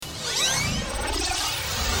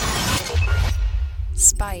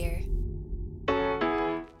inspire.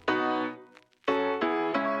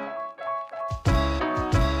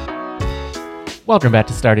 Welcome back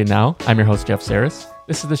to Starting Now. I'm your host, Jeff Saris.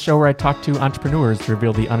 This is the show where I talk to entrepreneurs to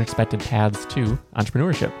reveal the unexpected paths to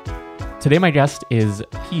entrepreneurship. Today, my guest is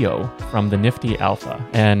Pio from the Nifty Alpha.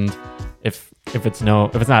 And if it's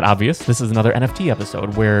not obvious, this is another NFT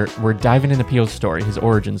episode where we're diving into Pio's story, his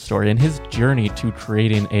origin story, and his journey to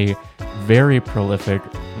creating a very prolific,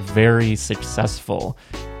 very successful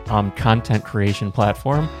content creation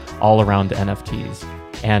platform all around NFTs.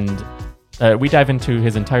 And we dive into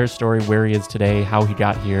his entire story, where he is today, how he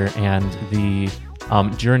got here, and the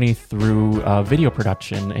journey through video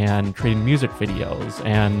production and creating music videos.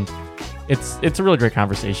 And it's a really great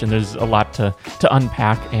conversation. There's a lot to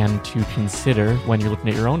unpack and to consider when you're looking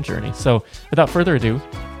at your own journey. So without further ado,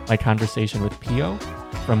 my conversation with Pio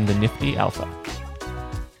from the Nifty Alpha.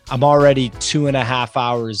 I'm already 2.5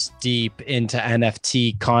 hours deep into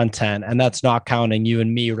NFT content, and that's not counting you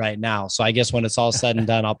and me right now. So I guess when it's all said and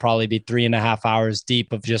done, I'll probably be 3.5 hours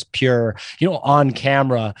deep of just pure, on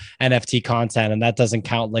camera NFT content. And that doesn't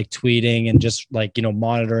count like tweeting and just like,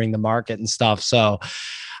 monitoring the market and stuff. So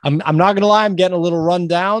I'm not going to lie, I'm getting a little run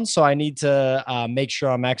down. So I need to make sure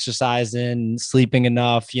I'm exercising, sleeping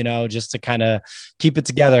enough, just to kind of keep it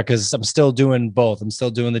together, because I'm still doing both. I'm still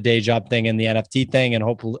doing the day job thing and the NFT thing. And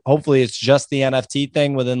hopefully it's just the NFT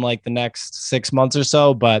thing within like the next 6 months or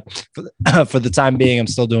so. But for the time being, I'm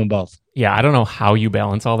still doing both. Yeah, I don't know how you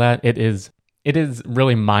balance all that. It is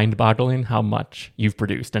really mind-boggling how much you've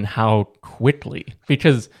produced and how quickly.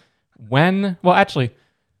 Because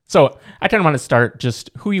so I kind of want to start just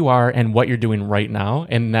who you are and what you're doing right now,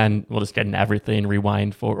 and then we'll just get into everything,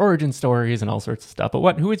 rewind for origin stories and all sorts of stuff.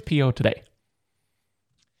 But who is Pio today?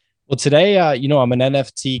 Well, today, I'm an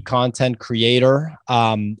NFT content creator.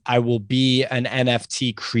 I will be an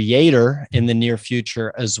NFT creator in the near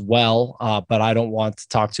future as well, but I don't want to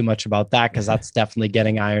talk too much about that because that's definitely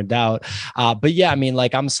getting ironed out. But yeah,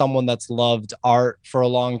 I'm someone that's loved art for a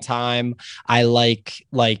long time. I like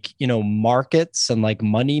markets and like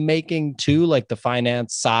money making too, like the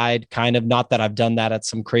finance side, kind of. Not that I've done that at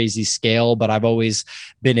some crazy scale, but I've always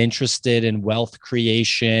been interested in wealth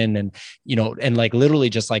creation and like literally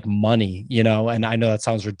just like money, and I know that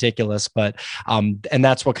sounds ridiculous, but and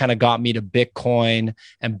that's what kind of got me to Bitcoin,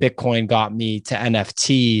 and Bitcoin got me to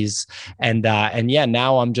NFTs. And yeah,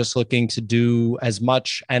 now I'm just looking to do as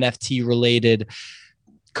much NFT related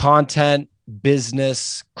content,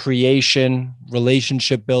 business creation,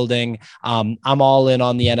 relationship building. I'm all in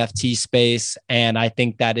on the NFT space. And I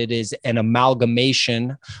think that it is an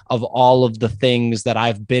amalgamation of all of the things that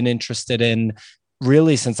I've been interested in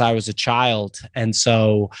really since I was a child. And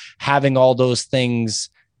so having all those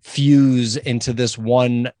things fuse into this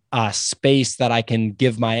one space that I can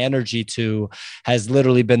give my energy to has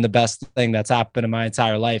literally been the best thing that's happened in my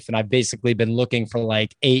entire life. And I've basically been looking for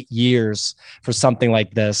like 8 years for something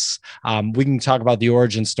like this. We can talk about the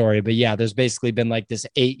origin story, but yeah, there's basically been like this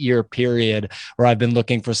 8-year period where I've been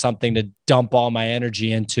looking for something to dump all my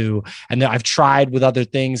energy into. And then I've tried with other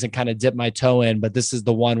things and kind of dipped my toe in, but this is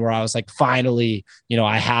the one where I was like, finally,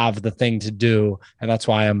 I have the thing to do. And that's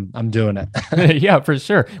why I'm doing it. Yeah, for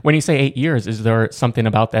sure. When you say 8 years, is there something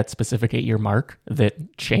about that specific 8-year mark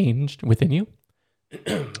that changed within you?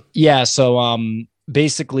 Yeah. So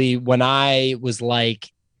basically when I was like,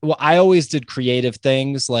 I always did creative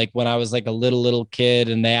things. Like when I was like a little kid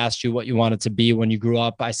and they asked you what you wanted to be when you grew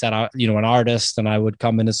up, I said, an artist. And I would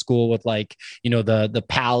come into school with like, the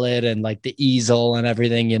palette and like the easel and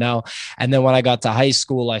everything, And then when I got to high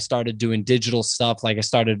school, I started doing digital stuff. Like I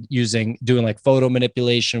started doing like photo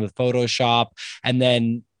manipulation with Photoshop. And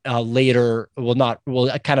then later,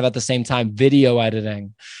 kind of at the same time, video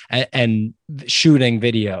editing and shooting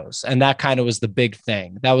videos. And that kind of was the big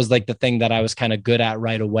thing. That was like the thing that I was kind of good at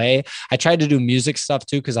right away. I tried to do music stuff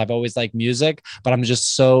too, because I've always liked music, but I'm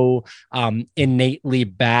just so innately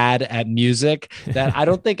bad at music that I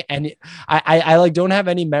don't think I like don't have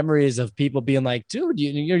any memories of people being like, dude,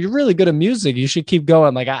 you're really good at music. You should keep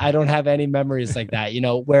going. Like I don't have any memories like that,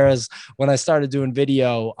 whereas when I started doing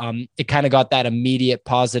video, it kind of got that immediate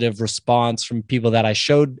positive response from people that I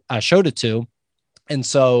showed it to. And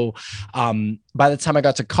so by the time I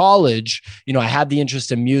got to college, I had the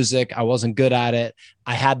interest in music. I wasn't good at it.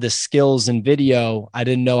 I had the skills in video. I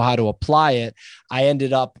didn't know how to apply it. I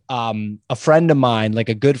ended up, a friend of mine, like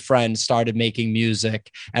a good friend, started making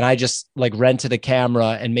music, and I just like rented a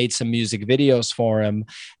camera and made some music videos for him.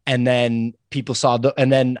 And then people saw,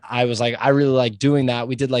 and then I was like, I really like doing that.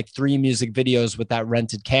 We did like 3 music videos with that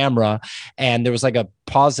rented camera, and there was like a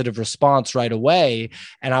positive response right away.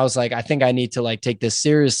 And I was like, I think I need to like take this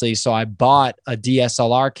seriously. So I bought a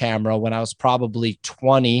DSLR camera when I was probably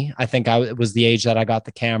 20. I think it was the age that I got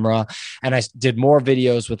the camera, and I did more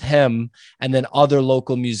videos with him. And then other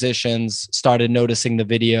local musicians started noticing the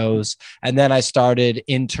videos. And then I started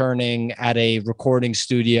interning at a recording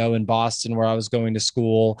studio in Boston where I was going to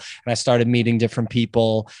school, and I started meeting different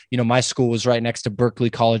people. My school was right next to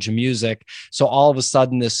Berklee College of Music. So all of a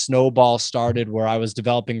sudden this snowball started where I was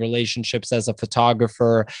developing relationships as a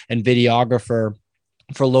photographer and videographer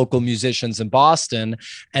for local musicians in Boston.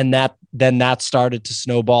 And that started to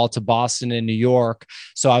snowball to Boston and New York.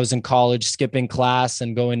 So I was in college, skipping class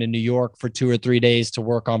and going to New York for 2 or 3 days to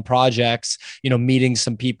work on projects, meeting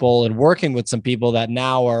some people and working with some people that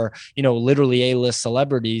now are, literally A-list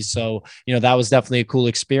celebrities. So, that was definitely a cool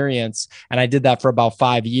experience. And I did that for about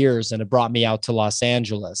 5 years, and it brought me out to Los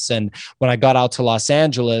Angeles. And when I got out to Los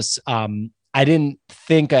Angeles, I didn't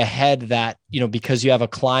think ahead that, because you have a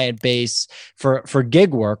client base for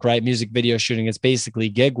gig work, right? Music video shooting is basically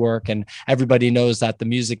gig work. And everybody knows that the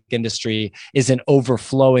music industry isn't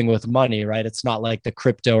overflowing with money, right? It's not like the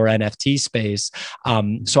crypto or NFT space.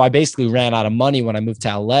 So I basically ran out of money when I moved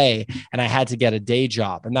to LA, and I had to get a day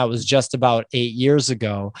job. And that was just about 8 years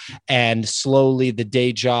ago. And slowly the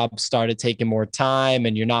day job started taking more time,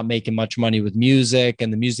 and you're not making much money with music.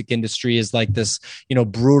 And the music industry is like this,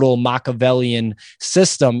 brutal Machiavellian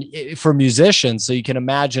system for musicians. So you can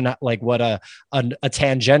imagine like what a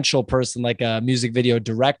tangential person like a music video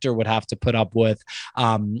director would have to put up with.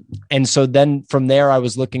 And so then from there, I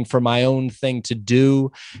was looking for my own thing to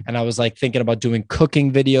do. And I was like thinking about doing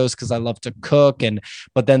cooking videos because I love to cook.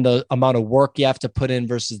 But then the amount of work you have to put in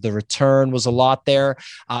versus the return was a lot there.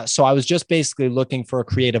 So I was just basically looking for a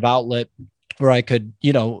creative outlet where I could,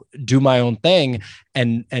 do my own thing.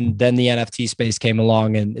 And then the NFT space came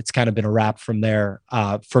along, and it's kind of been a wrap from there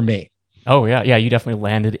for me. Oh, yeah. Yeah, you definitely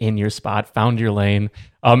landed in your spot, found your lane.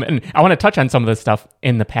 And I want to touch on some of this stuff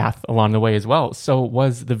in the path along the way as well. So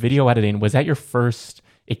was the video editing, was that your first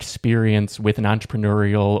experience with an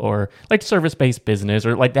entrepreneurial or like service-based business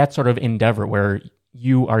or like that sort of endeavor where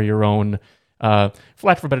you are your own, for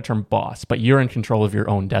lack of a better term, boss, but you're in control of your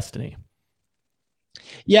own destiny?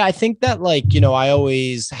 Yeah, I think that I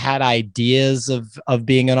always had ideas of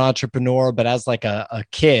being an entrepreneur, but as like a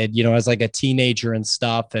kid, as like a teenager and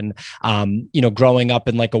stuff. And, growing up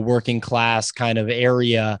in like a working class kind of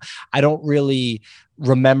area, I don't really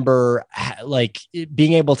remember like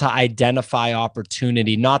being able to identify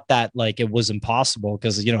opportunity. Not that like it was impossible,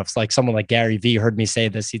 because if like someone like Gary Vee heard me say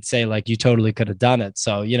this, he'd say like, you totally could have done it.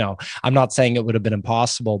 So I'm not saying it would have been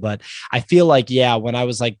impossible, but I feel like when I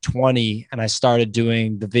was like 20 and I started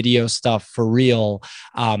doing the video stuff for real,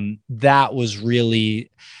 that was really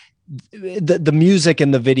the music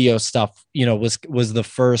and the video stuff was the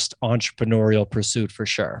first entrepreneurial pursuit for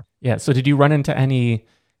sure. Yeah. So did you run into any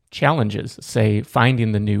challenges, say,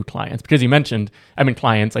 finding the new clients? Because you mentioned,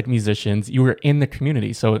 clients like musicians, you were in the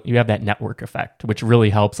community. So you have that network effect, which really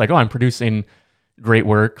helps. Like, oh, I'm producing great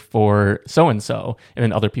work for so-and-so, and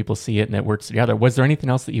then other people see it and it works together. Was there anything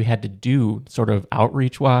else that you had to do sort of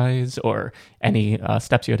outreach-wise, or any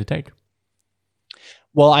steps you had to take?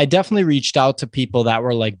 Well, I definitely reached out to people that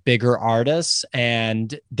were like bigger artists,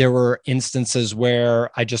 and there were instances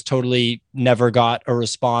where I just totally never got a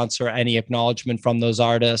response or any acknowledgement from those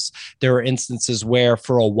artists. There were instances where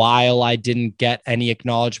for a while I didn't get any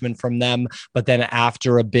acknowledgement from them, but then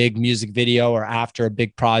after a big music video or after a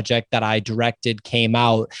big project that I directed came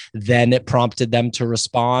out, then it prompted them to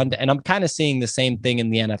respond. And I'm kind of seeing the same thing in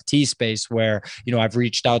the NFT space where, I've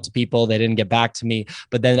reached out to people, they didn't get back to me,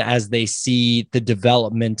 but then as they see the development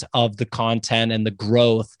of the content and the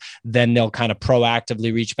growth, then they'll kind of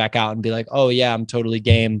proactively reach back out and be like, oh yeah, I'm totally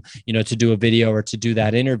game, to do a video or to do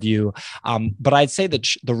that interview. But I'd say that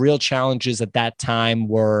the real challenges at that time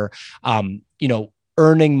were,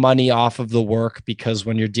 earning money off of the work, because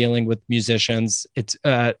when you're dealing with musicians, it's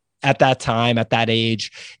at that time, at that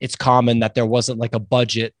age, it's common that there wasn't like a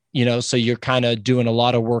budget, so you're kind of doing a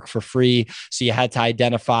lot of work for free. So you had to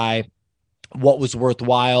identify what was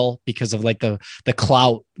worthwhile because of like the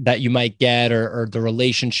clout that you might get or the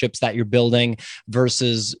relationships that you're building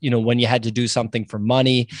versus, when you had to do something for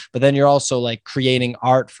money, but then you're also like creating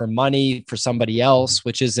art for money for somebody else,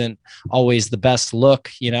 which isn't always the best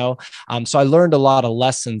look, So I learned a lot of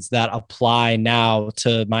lessons that apply now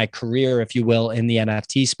to my career, if you will, in the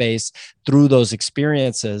NFT space through those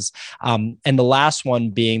experiences. And the last one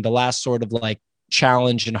being the last sort of like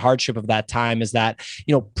challenge and hardship of that time is that,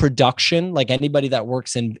 production, like anybody that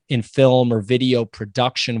works in film or video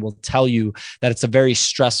production will tell you that it's a very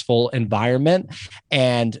stressful environment.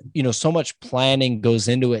 And, so much planning goes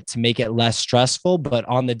into it to make it less stressful, but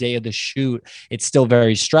on the day of the shoot, it's still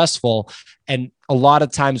very stressful. And a lot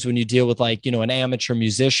of times when you deal with an amateur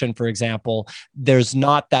musician, for example, there's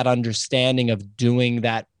not that understanding of doing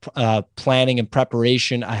that planning and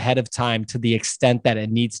preparation ahead of time to the extent that it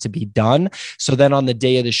needs to be done. So then on the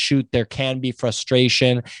day of the shoot, there can be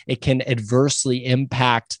frustration. It can adversely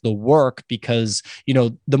impact the work because,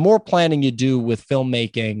 the more planning you do with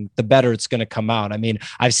filmmaking, the better it's going to come out. I mean,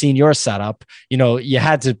 I've seen your setup, you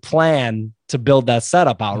had to plan to build that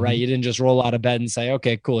setup out, right? You didn't just roll out of bed and say,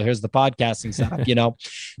 okay, cool, here's the podcasting setup,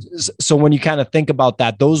 So when you kind of think about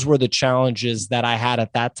that, those were the challenges that I had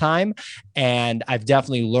at that time. And I've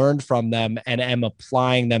definitely learned from them and am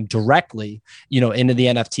applying them directly, into the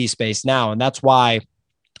NFT space now. And that's why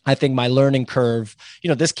I think my learning curve,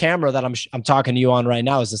 this camera that I'm talking to you on right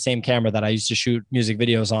now is the same camera that I used to shoot music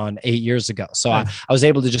videos on 8 years ago. So I was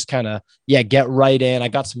able to just kind of, get right in. I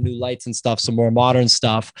got some new lights and stuff, some more modern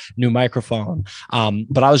stuff, new microphone.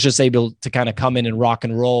 But I was just able to kind of come in and rock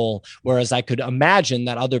and roll. Whereas I could imagine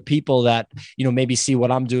that other people that, maybe see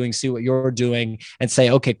what I'm doing, see what you're doing and say,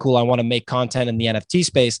 okay, cool, I want to make content in the NFT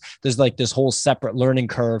space. There's like this whole separate learning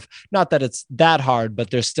curve. Not that it's that hard, but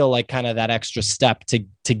there's still like kind of that extra step to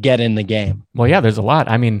get in the game. Well, yeah, there's a lot.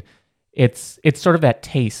 I mean, it's sort of that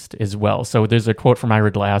taste as well. So there's a quote from Ira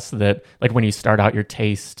Glass that like when you start out, your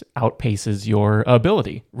taste outpaces your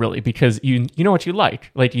ability, really, because you know what you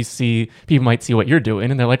like. Like you see, people might see what you're doing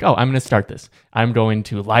and they're like, oh, I'm going to start this. I'm going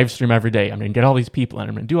to live stream every day. I'm going to get all these people and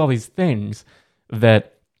I'm going to do all these things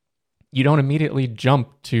that you don't immediately jump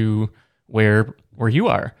to where you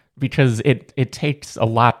are, because it takes a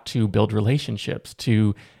lot to build relationships,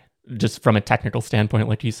 to just from a technical standpoint,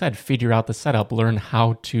 like you said, figure out the setup, learn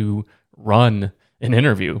how to run an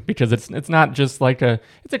interview, because it's not just like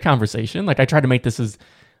it's a conversation. Like I try to make this as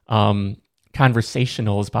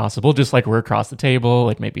conversational as possible, just like we're across the table,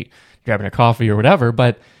 like maybe grabbing a coffee or whatever.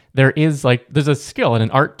 But there's a skill and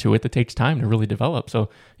an art to it that takes time to really develop. So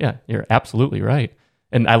yeah, you're absolutely right.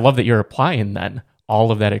 And I love that you're applying then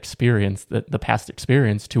all of that experience, the past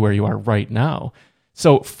experience, to where you are right now.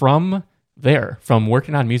 So from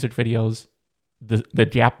working on music videos, the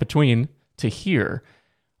gap between to here,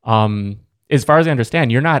 as far as I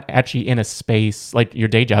understand, you're not actually in a space, like your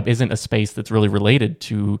day job isn't a space that's really related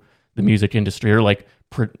to the music industry or like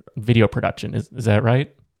video production. Is that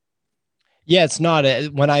right? Yeah, it's not.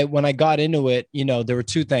 When I got into it, there were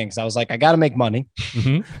two things. I was like, I got to make money.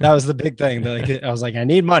 That was the big thing. I was like, I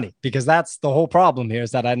need money, because that's the whole problem here,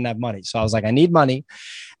 is that I didn't have money. So I was like, I need money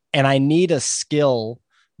and I need a skill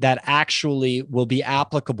that actually will be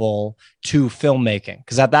applicable to filmmaking.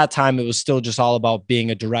 Because at that time, it was still just all about being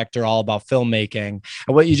a director, all about filmmaking.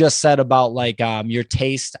 And what you just said about like your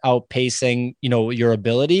taste outpacing, your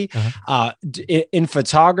ability in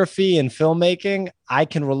photography and filmmaking, I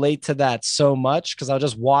can relate to that so much, because I'll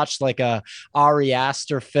just watch like a Ari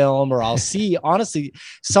Aster film, or I'll see, honestly,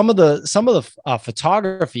 some of the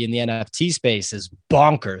photography in the NFT space is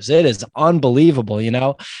bonkers. It is unbelievable,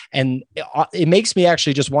 and it makes me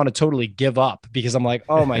actually just want to totally give up, because I'm like,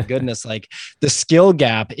 oh my goodness, like the skill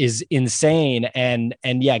gap is insane. And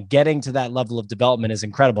yeah, getting to that level of development is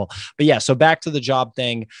incredible. But yeah, so back to the job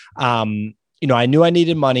thing. I knew I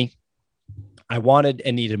needed money. I wanted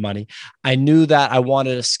and needed money. I knew that I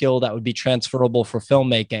wanted a skill that would be transferable for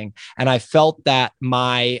filmmaking. And I felt that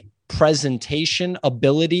my presentation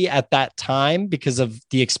ability at that time, because of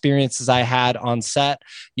the experiences I had on set,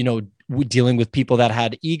 dealing with people that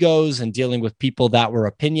had egos and dealing with people that were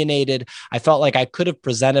opinionated, I felt like I could have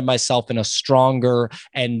presented myself in a stronger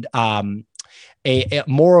and a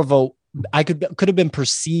more of a I could have been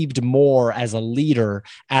perceived more as a leader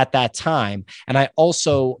at that time. And I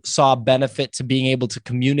also saw a benefit to being able to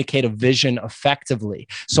communicate a vision effectively.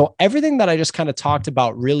 So everything that I just kind of talked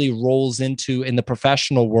about really rolls into, in the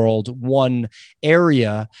professional world, one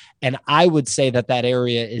area. And I would say that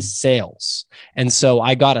area is sales. And so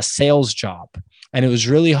I got a sales job, and it was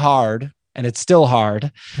really hard. And it's still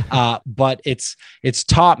hard, but it's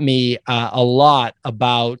taught me a lot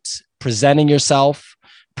about presenting yourself,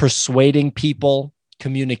 persuading people,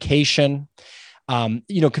 communication,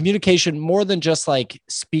 communication more than just like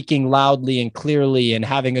speaking loudly and clearly and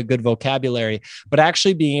having a good vocabulary, but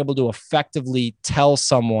actually being able to effectively tell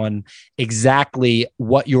someone exactly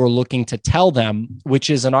what you're looking to tell them, which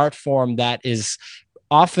is an art form that is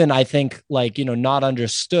often, I think, not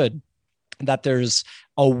understood. That there's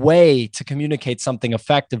a way to communicate something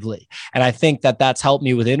effectively. And I think that that's helped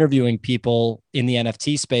me with interviewing people in the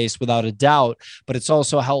NFT space without a doubt. But it's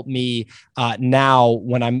also helped me now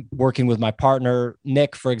when I'm working with my partner,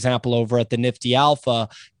 Nick, for example, over at the Nifty Alpha,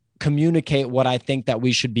 communicate what I think that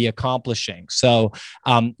we should be accomplishing. So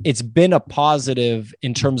it's been a positive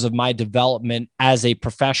in terms of my development as a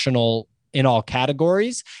professional in all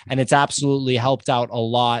categories. And it's absolutely helped out a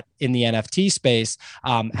lot in the NFT space.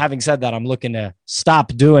 Having said that, I'm looking to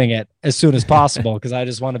stop doing it as soon as possible because I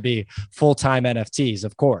just want to be full-time NFTs,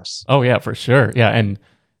 of course. Oh yeah, for sure. Yeah. And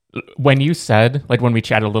when you said, like when we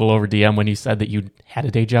chatted a little over DM, when you said that you had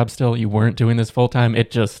a day job still, you weren't doing this full-time,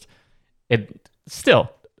 it just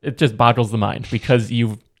boggles the mind because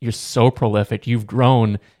you're so prolific. You've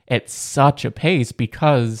grown at such a pace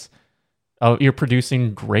because you're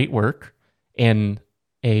producing great work in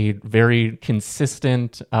a very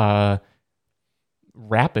consistent,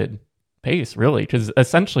 rapid pace, really. Because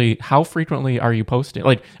essentially, how frequently are you posting?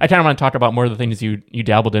 Like, I kind of want to talk about more of the things you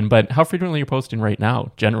dabbled in, but how frequently are you posting right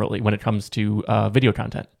now, generally, when it comes to video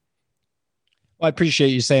content? Well, I appreciate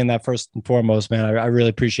you saying that first and foremost, man. I really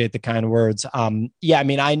appreciate the kind words. Yeah, I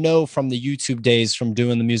mean, I know from the YouTube days, from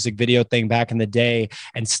doing the music video thing back in the day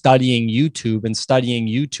and studying YouTube and studying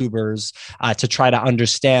YouTubers to try to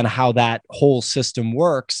understand how that whole system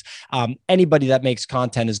works. Anybody that makes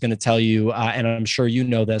content is going to tell you, and I'm sure you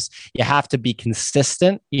know this, you have to be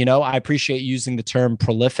consistent. You know, I appreciate using the term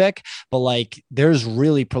prolific, but like there's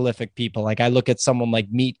really prolific people. Like I look at someone like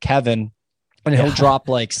Meet Kevin, and he'll drop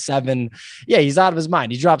like 7. Yeah, he's out of his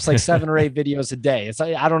mind. He drops like 7 or 8 videos a day. It's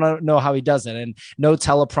like, I don't know how he does it. And no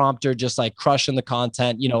teleprompter, just like crushing the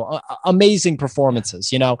content, you know, amazing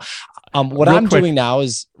performances, you know. What I'm doing now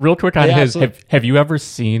is real quick on his, have you ever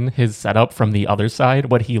seen his setup from the other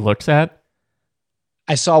side, what he looks at?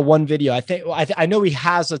 I saw one video. I know he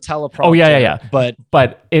has a teleprompter. Oh yeah.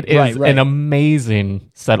 But it is right. an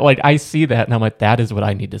amazing set. Like I see that and I'm like, that is what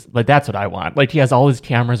I need to. Like that's what I want. Like he has all his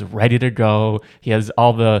cameras ready to go. He has it's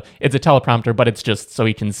a teleprompter, but it's just so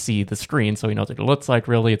he can see the screen, so he knows what it looks like.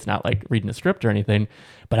 Really, it's not like reading a script or anything.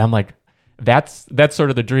 But I'm like, that's sort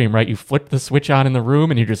of the dream, right? You flip the switch on in the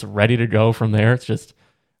room and you're just ready to go from there. It's just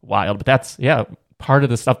wild. But that's part of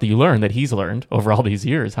the stuff that you learn, that he's learned over all these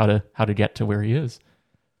years, how to get to where he is.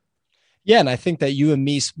 Yeah, and I think that you and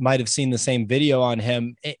me might have seen the same video on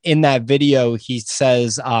him. In that video, he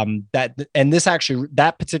says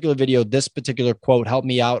that particular video, this particular quote helped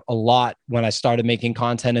me out a lot when I started making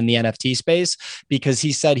content in the NFT space, because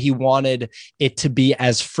he said he wanted it to be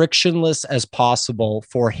as frictionless as possible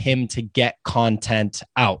for him to get content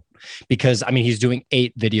out. Because I mean, he's doing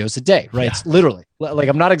 8 videos a day, right? Yeah. It's literally, like,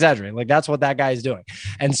 I'm not exaggerating. Like that's what that guy is doing.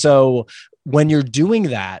 And so when you're doing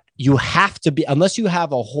that, you have to be, unless you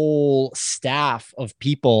have a whole staff of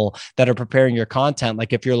people that are preparing your content.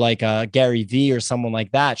 Like if you're like a Gary Vee or someone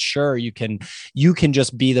like that, sure, you can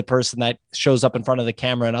just be the person that shows up in front of the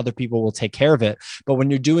camera and other people will take care of it. But when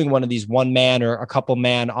you're doing one of these one man or a couple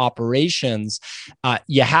man operations,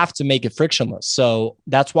 you have to make it frictionless. So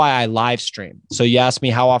that's why I live stream. So you asked me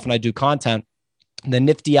how often I do content. The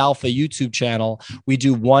Nifty Alpha YouTube channel, we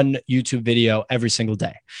do one YouTube video every single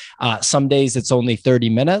day. Some days it's only 30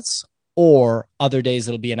 minutes, or other days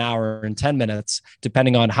it'll be an hour and 10 minutes,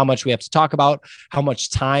 depending on how much we have to talk about, how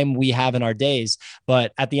much time we have in our days.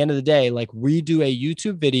 But at the end of the day, like we do a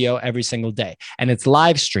YouTube video every single day and it's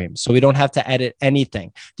live stream. So we don't have to edit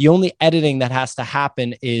anything. The only editing that has to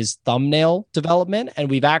happen is thumbnail development.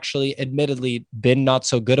 And we've actually admittedly been not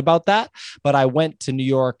so good about that. But I went to New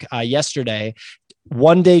York yesterday,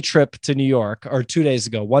 1-day trip to New York, or 2 days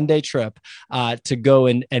ago, 1-day trip to go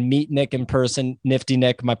and meet Nick in person, Nifty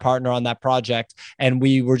Nick, my partner on that project. And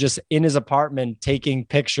we were just in his apartment taking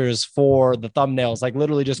pictures for the thumbnails, like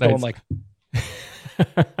literally just going like,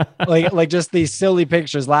 like just these silly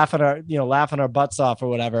pictures, laughing our butts off or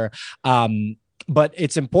whatever. But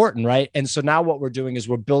it's important, right? And so now what we're doing is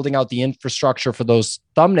we're building out the infrastructure for those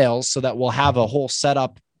thumbnails so that we'll have a whole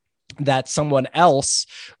setup that someone else,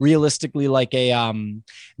 realistically like a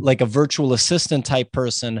virtual assistant type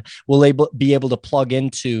person, will be able to plug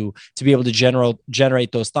into to be able to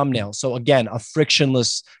generate those thumbnails. So again, a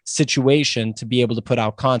frictionless situation to be able to put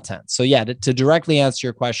out content. So yeah, to directly answer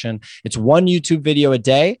your question, it's one YouTube video a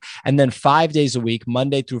day, and then 5 days a week,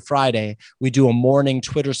 Monday through Friday, we do a morning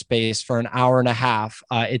Twitter space for an hour and a half.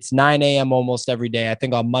 It's 9 a.m. almost every day. I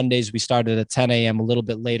think on Mondays we started at 10 a.m. a little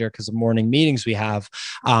bit later because of morning meetings we have.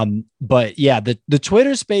 But yeah, the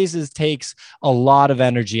Twitter spaces takes a lot of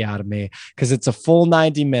energy out of me because it's a full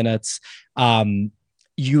 90 minutes.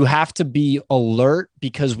 you have to be alert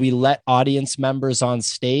because we let audience members on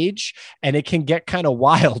stage, and it can get kind of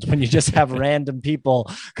wild when you just have random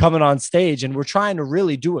people coming on stage, and we're trying to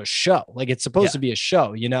really do a show. Like, it's supposed to be a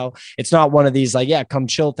show, you know, it's not one of these like, yeah, come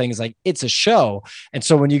chill things. Like, it's a show. And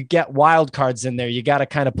so when you get wild cards in there, you got to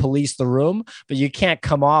kind of police the room, but you can't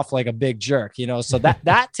come off like a big jerk, you know? So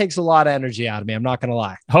that takes a lot of energy out of me. I'm not going to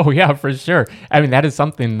lie. Oh yeah, for sure. I mean, that is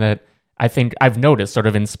something that I think I've noticed sort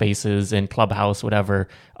of in spaces, in Clubhouse, whatever.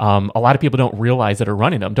 A lot of people don't realize that are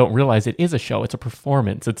running them, don't realize it is a show. It's a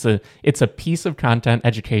performance. It's a piece of content,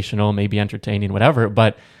 educational, maybe entertaining, whatever.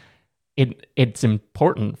 But it's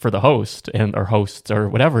important for the host or hosts or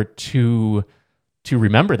whatever to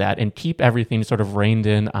remember that and keep everything sort of reined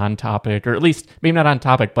in on topic, or at least maybe not on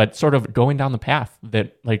topic, but sort of going down the path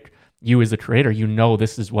that, like, you as a creator, you know,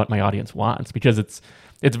 this is what my audience wants, because it's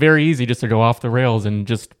very easy just to go off the rails and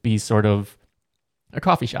just be sort of a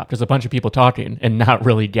coffee shop, just a bunch of people talking and not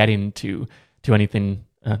really getting to anything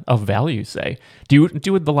of value, say. Do you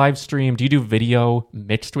do the live stream? Do you do video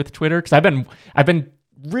mixed with Twitter? Because I've been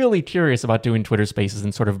really curious about doing Twitter Spaces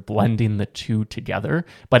and sort of blending the two together,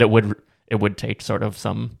 but it would take sort of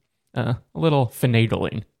some a little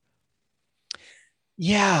finagling.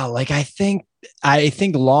 Yeah, like I think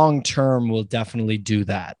long term we'll definitely do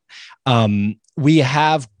that. We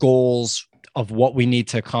have goals of what we need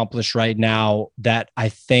to accomplish right now that I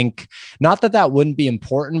think, not that wouldn't be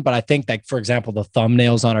important, but I think, like, for example, the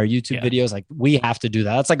thumbnails on our YouTube videos, like, we have to do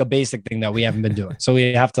that. That's like a basic thing that we haven't been doing. So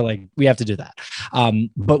we have to do that.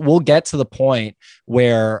 But we'll get to the point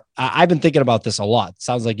where I've been thinking about this a lot.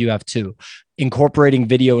 Sounds like you have too. Incorporating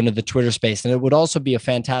video into the Twitter space. And it would also be a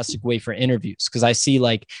fantastic way for interviews, because I see,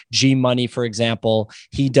 like, G Money, for example,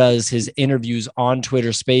 he does his interviews on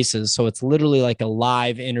Twitter Spaces. So it's literally like a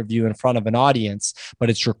live interview in front of an audience,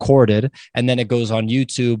 but it's recorded, and then it goes on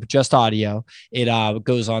YouTube, just audio. It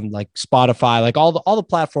goes on, like, Spotify, like all the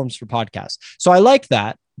platforms for podcasts. So I like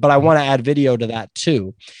that, but I want to add video to that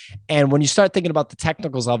too. And when you start thinking about the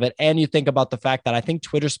technicals of it, and you think about the fact that I think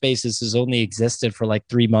Twitter Spaces has only existed for like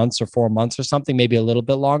 3 months or 4 months or something, maybe a little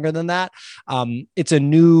bit longer than that. It's a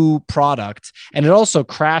new product, and it also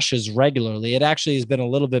crashes regularly. It actually has been a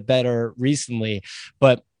little bit better recently,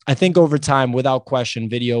 but I think over time, without question,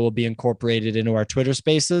 video will be incorporated into our Twitter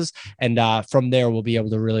Spaces. And from there, we'll be able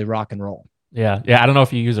to really rock and roll. Yeah. I don't know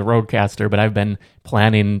if you use a Rodecaster, but I've been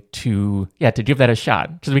planning to give that a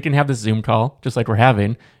shot, because we can have this Zoom call just like we're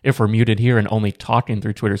having. If we're muted here and only talking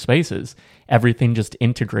through Twitter Spaces, everything just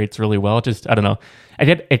integrates really well. Just, I don't know. I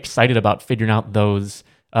get excited about figuring out those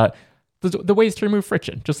the ways to remove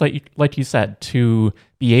friction, just like you said, to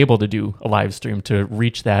be able to do a live stream, to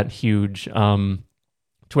reach that huge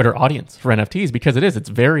Twitter audience for NFTs, because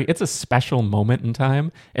it's a special moment in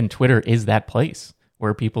time, and Twitter is that place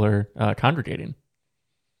where people are congregating.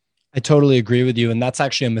 I totally agree with you. And that's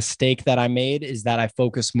actually a mistake that I made, is that I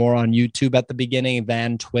focused more on YouTube at the beginning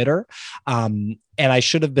than Twitter. And I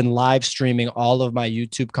should have been live streaming all of my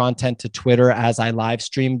YouTube content to Twitter as I live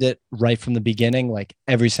streamed it right from the beginning, like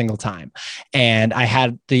every single time. And I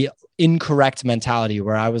had the incorrect mentality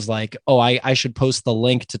where I was like, oh, I should post the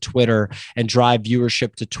link to Twitter and drive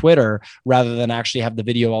viewership to Twitter rather than actually have the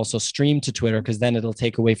video also streamed to Twitter, because then it'll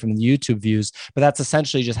take away from the YouTube views. But that's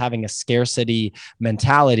essentially just having a scarcity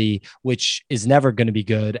mentality, which is never going to be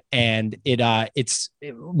good. And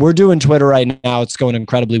we're doing Twitter right now. It's going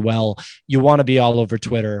incredibly well. You want to be all over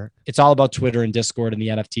Twitter. It's all about Twitter and Discord in the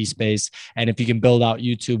NFT space. And if you can build out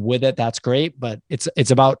YouTube with it, that's great. But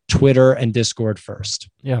it's about Twitter and Discord first.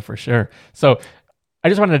 Yeah, for sure. So I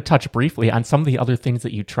just wanted to touch briefly on some of the other things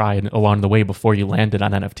that you tried along the way before you landed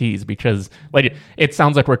on NFTs, because like it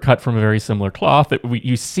sounds like we're cut from a very similar cloth. That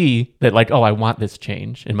you see that, like, oh, I want this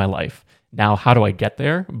change in my life. Now, how do I get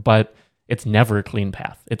there? But it's never a clean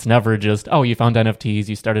path. It's never just, oh, you found NFTs,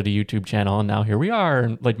 you started a YouTube channel, and now here we are.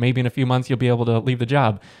 And like maybe in a few months, you'll be able to leave the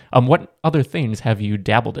job. What other things have you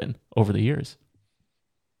dabbled in over the years?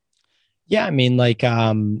 Yeah, I mean, like,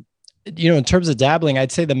 in terms of dabbling,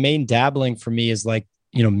 I'd say the main dabbling for me is like,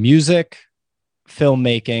 music,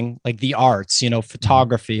 filmmaking, like the arts,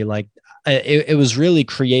 photography, like it was really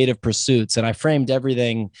creative pursuits. And I framed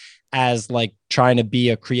everything as like trying to be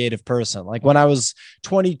a creative person. Like when I was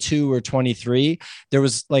 22 or 23, there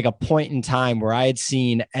was like a point in time where I had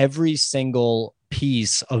seen every single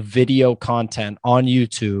piece of video content on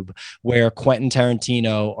YouTube where Quentin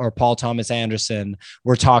Tarantino or Paul Thomas Anderson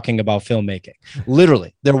were talking about filmmaking.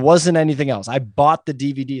 Literally, there wasn't anything else. I bought the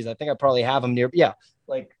DVDs. I think I probably have them near. Yeah.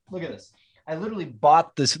 Like, look at this. I literally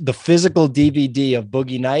bought the physical DVD of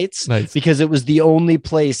Boogie Nights because it was the only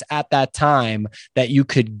place at that time that you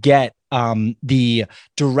could get the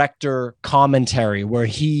director commentary where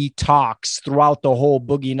he talks throughout the whole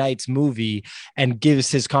Boogie Nights movie and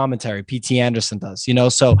gives his commentary. P.T. Anderson does,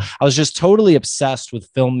 so I was just totally obsessed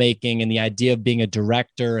with filmmaking and the idea of being a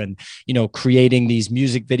director and, creating these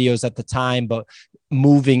music videos at the time, but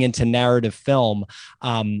moving into narrative film.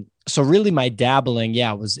 So really my dabbling,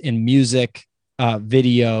 was in music,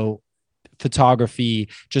 video, photography,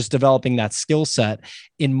 just developing that skill set.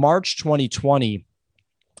 In March 2020,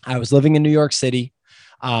 I was living in New York City.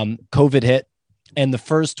 COVID hit. And the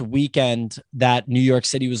first weekend that New York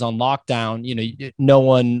City was on lockdown, no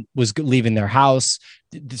one was leaving their house.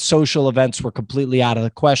 The social events were completely out of the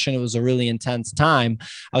question. It was a really intense time.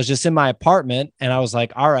 I was just in my apartment and I was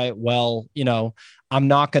like, all right, well, I'm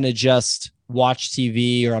not going to just watch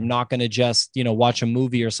TV, or I'm not going to just, watch a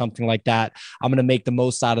movie or something like that. I'm going to make the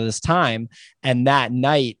most out of this time. And that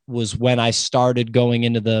night was when I started going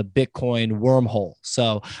into the Bitcoin wormhole.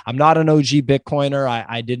 So I'm not an OG Bitcoiner.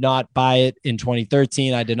 I did not buy it in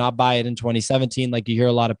 2013. I did not buy it in 2017. Like you hear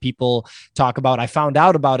a lot of people talk about. I found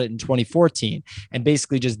out about it in 2014 and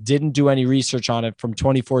basically just didn't do any research on it from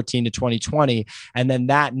 2014 to 2020. And then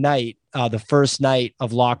that night, the first night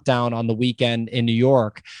of lockdown on the weekend in New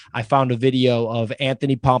York, I found a video of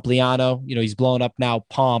Anthony Pompliano. He's blowing up now,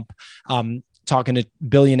 Pomp, talking to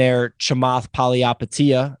billionaire Chamath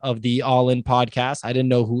Palihapitiya of the All In podcast. I didn't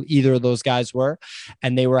know who either of those guys were.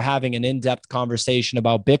 And they were having an in-depth conversation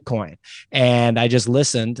about Bitcoin. And I just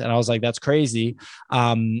listened and I was like, that's crazy.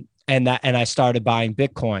 And I started buying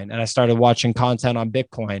Bitcoin and I started watching content on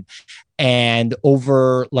Bitcoin. And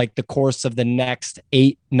over like the course of the next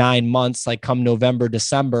 8-9 months, like come November,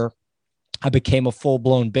 December, I became a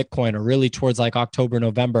full-blown Bitcoiner. Really towards like October,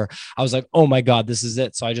 November, I was like, oh my God, this is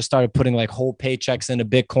it. So I just started putting like whole paychecks into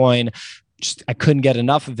Bitcoin. I couldn't get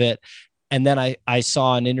enough of it. And then I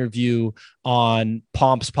saw an interview on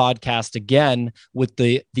Pomp's podcast again with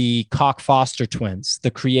the Koch Foster twins, the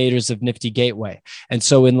creators of Nifty Gateway. And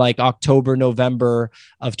so in like October, November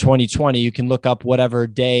of 2020, you can look up whatever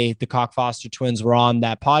day the Koch Foster twins were on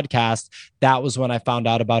that podcast. That was when I found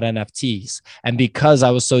out about NFTs. And because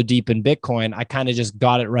I was so deep in Bitcoin, I kind of just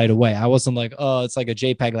got it right away. I wasn't like, oh, it's like a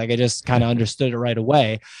JPEG. Like I just kind of understood it right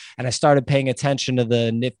away. And I started paying attention to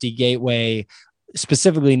the Nifty Gateway,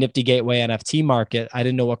 specifically Nifty Gateway NFT market. I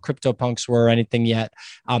didn't know what CryptoPunks were or anything yet.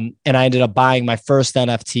 And I ended up buying my first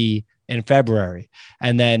NFT in February.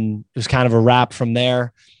 And then it was kind of a wrap from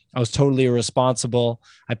there. I was totally irresponsible.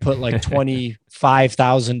 I put like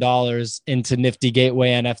 $25,000 into Nifty Gateway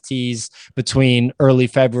NFTs between early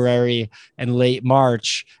February and late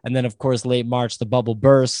March. And then of course, late March, the bubble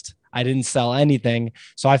burst. I didn't sell anything.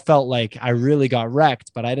 So I felt like I really got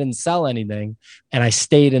wrecked, but I didn't sell anything. And I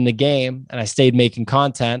stayed in the game and I stayed making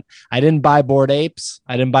content. I didn't buy Bored Apes.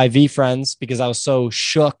 I didn't buy VeeFriends because I was so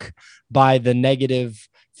shook by the negative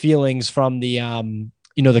feelings from the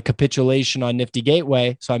the capitulation on Nifty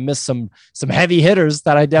Gateway. So I missed some heavy hitters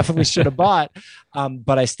that I definitely should have bought.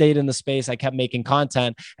 But I stayed in the space. I kept making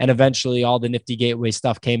content, and eventually all the Nifty Gateway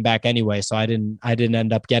stuff came back anyway. So I didn't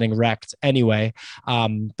end up getting wrecked anyway.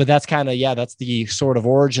 But that's kind of, that's the sort of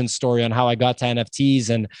origin story on how I got to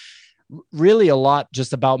NFTs, and really a lot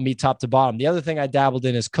just about me top to bottom. The other thing I dabbled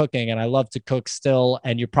in is cooking, and I love to cook still.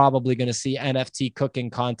 And you're probably going to see NFT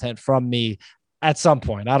cooking content from me at some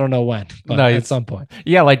point. I don't know when, but at some point.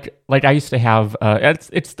 Yeah, like I used to have,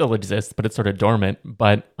 it still exists, but it's sort of dormant,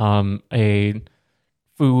 but a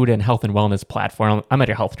food and health and wellness platform. I'm like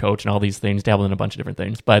a health coach and all these things, dabble in a bunch of different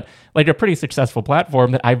things, but like a pretty successful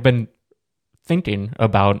platform that I've been thinking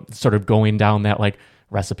about sort of going down that like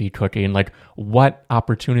recipe cooking, like what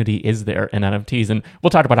opportunity is there in NFTs? And we'll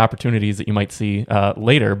talk about opportunities that you might see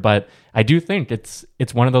later, but I do think it's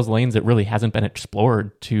one of those lanes that really hasn't been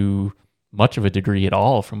explored to much of a degree at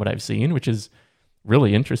all from what I've seen, which is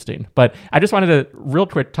really interesting. But I just wanted to real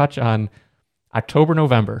quick touch on October,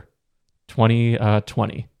 November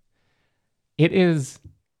 2020. It is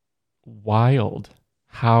wild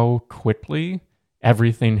how quickly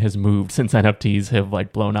everything has moved since NFTs have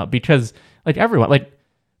like blown up, because like everyone, like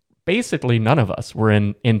basically none of us were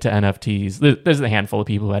into NFTs. There's a handful of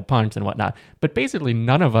people who had punks and whatnot, but basically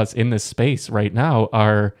none of us in this space right now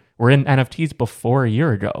were in NFTs before a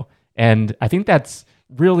year ago. And I think that's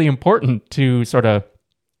really important to sort of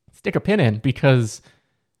stick a pin in, because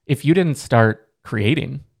if you didn't start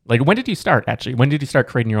creating, like when did you start actually? When did you start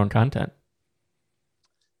creating your own content?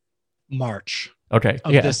 March. Okay.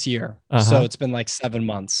 Of this year. Uh-huh. So it's been like 7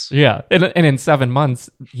 months. Yeah. And in 7 months,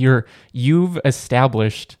 you've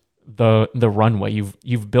established the runway.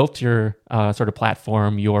 You've built your sort of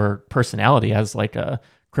platform, your personality as like a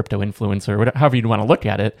crypto influencer, whatever, however you want to look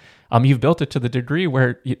at it. You've built it to the degree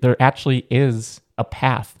where there actually is a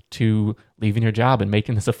path to leaving your job and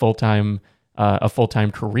making this a full-time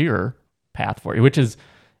career path for you, which is,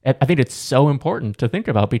 I think it's so important to think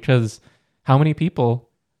about, because how many people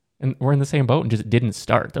were in the same boat and just didn't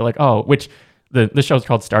start? They're like, oh, which the show's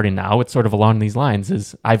called Starting Now. It's sort of along these lines.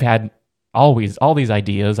 Is I've had always all these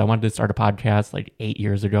ideas. I wanted to start a podcast like 8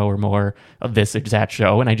 years ago or more of this exact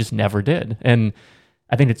show, and I just never did. And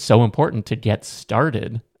I think it's so important to get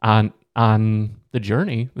started on the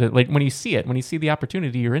journey, that like when you see the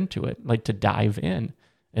opportunity, you're into it, like to dive in.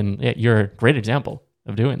 And you're a great example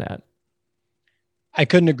of doing that. I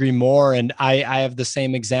couldn't agree more. And I have the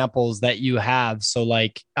same examples that you have. So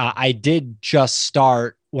like I did just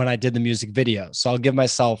start when I did the music video. So I'll give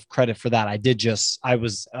myself credit for that. I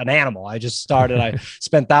was an animal. I just started. I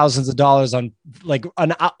spent thousands of dollars on like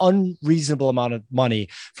an unreasonable amount of money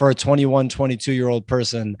for a 21, 22-year-old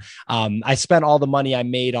person. I spent all the money I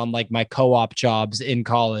made on like my co-op jobs in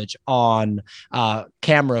college on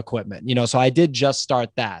camera equipment, so I did just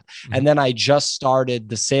start that. Mm-hmm. And then I just started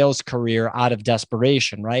the sales career out of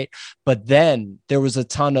desperation, right? But then there was a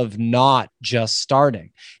ton of not just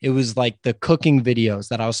starting. It was like the cooking videos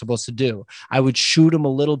that I was supposed to do. I would shoot them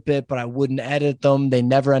a little bit, but I wouldn't edit them. They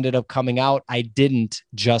never ended up coming out. I didn't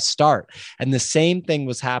just start. And the same thing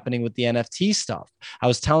was happening with the NFT stuff. I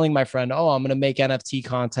was telling my friend, oh, I'm going to make NFT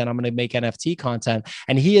content.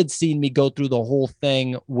 And he had seen me go through the whole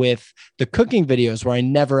thing with the cooking videos where I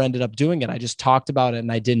never ended up doing it. I just talked about it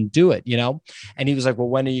and I didn't do it, And he was like, well,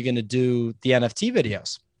 when are you going to do the NFT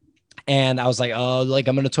videos? And I was like, oh, like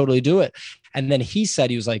I'm going to totally do it. And then he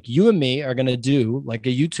was like, you and me are going to do like a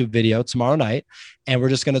YouTube video tomorrow night, and we're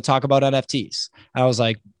just going to talk about NFTs. I was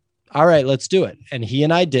like, all right, let's do it. And he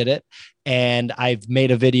and I did it. And I've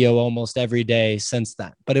made a video almost every day since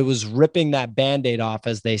then. But it was ripping that Band-Aid off,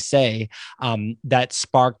 as they say, that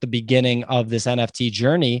sparked the beginning of this NFT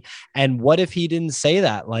journey. And what if he didn't say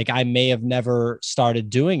that? Like I may have never started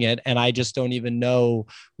doing it, and I just don't even know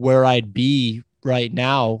where I'd be right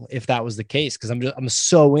now if that was the case, because I'm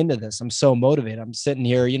so into this. I'm so motivated. I'm sitting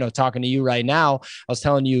here, talking to you right now. I was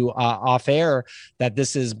telling you off air that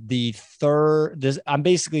this is I'm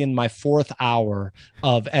basically in my 4th hour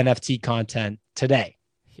of NFT content today.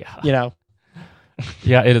 Yeah.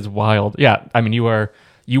 Yeah, it is wild. Yeah. I mean, you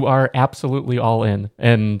are absolutely all in,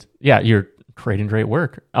 and yeah, you're creating great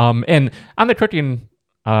work. And on the cooking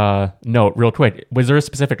note, real quick, was there a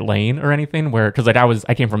specific lane or anything where, because like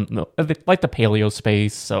I came from like the paleo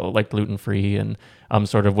space, so like gluten-free and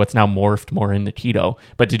sort of what's now morphed more into keto,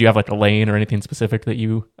 but did you have like a lane or anything specific that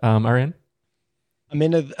you are in? I'm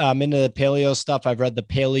into the paleo stuff. I've read The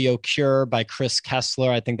Paleo Cure by Chris Kessler.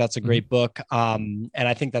 I think that's a great book. And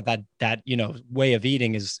I think that way of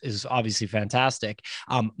eating is obviously fantastic.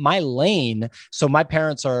 My lane. So my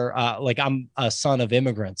parents are I'm a son of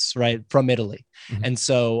immigrants, right, from Italy. Mm-hmm. And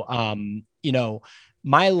so,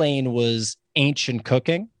 my lane was ancient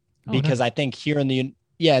cooking, because nice. I think here in the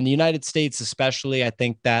United States, especially, I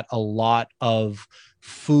think that a lot of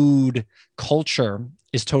food culture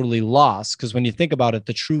is totally lost, because when you think about it,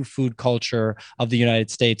 the true food culture of the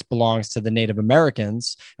United States belongs to the Native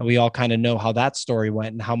Americans. And we all kind of know how that story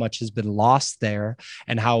went and how much has been lost there,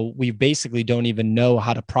 and how we basically don't even know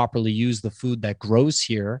how to properly use the food that grows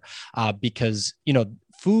here, because,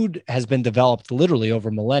 food has been developed literally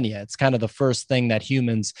over millennia. It's kind of the first thing that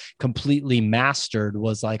humans completely mastered,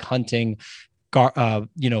 was like hunting,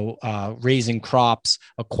 raising crops,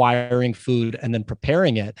 acquiring food, and then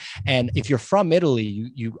preparing it. And if you're from Italy,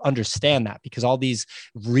 you understand that, because all these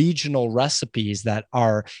regional recipes that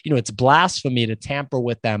are, it's blasphemy to tamper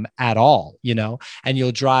with them at all, and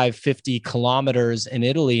you'll drive 50 kilometers in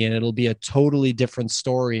Italy and it'll be a totally different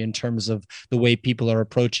story in terms of the way people are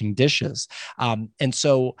approaching dishes. And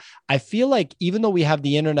so I feel like even though we have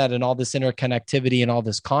the internet and all this interconnectivity and all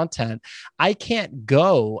this content, I can't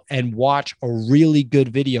go and watch a really good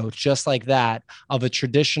video just like that of a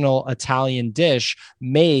traditional Italian dish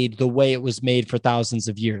made the way it was made for thousands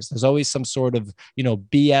of years. There's always some sort of,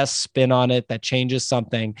 BS spin on it that changes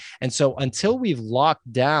something. And so until we've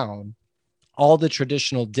locked down all the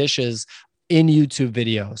traditional dishes in YouTube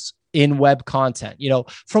videos, in web content,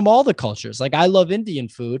 from all the cultures. Like I love Indian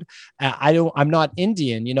food. I'm not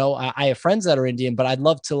Indian, I have friends that are Indian, but I'd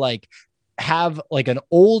love to have an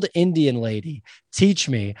old Indian lady teach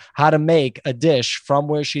me how to make a dish from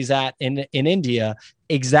where she's at in India,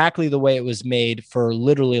 exactly the way it was made for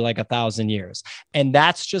literally 1,000 years. And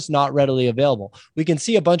that's just not readily available. We can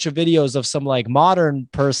see a bunch of videos of some modern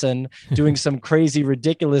person doing some crazy,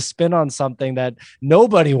 ridiculous spin on something that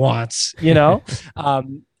nobody wants,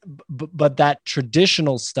 but that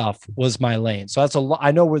traditional stuff was my lane. So that's a lot.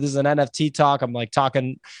 I know where there's an NFT talk. I'm like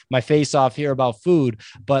talking my face off here about food,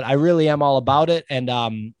 but I really am all about it.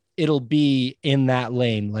 And it'll be in that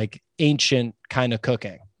lane, like ancient kind of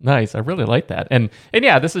cooking. Nice. I really like that. And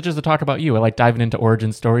yeah, this is just a talk about you. I like diving into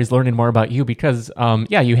origin stories, learning more about you because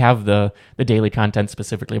yeah, you have the daily content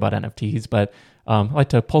specifically about NFTs, but I like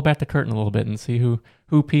to pull back the curtain a little bit and see who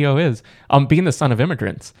PO is. Being the son of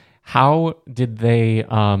immigrants, how did they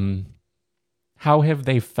how have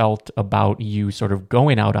they felt about you sort of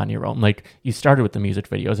going out on your own? Like you started with the music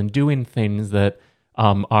videos and doing things that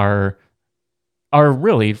are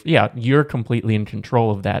really, yeah, you're completely in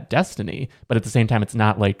control of that destiny, but at the same time, it's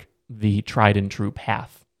not like the tried and true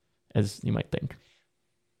path as you might think.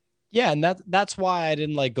 Yeah, and that's why I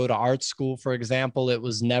didn't like go to art school, for example. It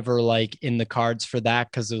was never like in the cards for that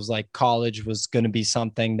because it was like college was going to be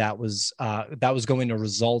something that was going to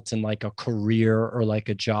result in like a career or like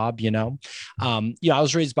a job, you know. I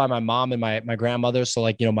was raised by my mom and my grandmother, so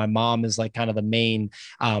like my mom is like kind of the main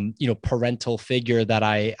parental figure that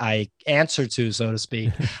I answer to, so to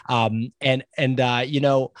speak.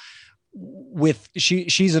 With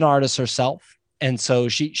she's an artist herself. And so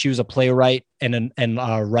she was a playwright and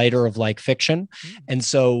a writer of like fiction. And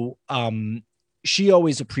so she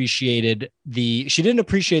always appreciated she didn't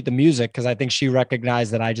appreciate the music because I think she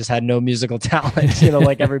recognized that I just had no musical talent,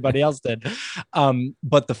 like everybody else did.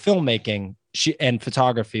 But the filmmaking and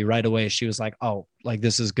photography right away, she was like, oh, like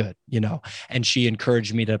this is good, and she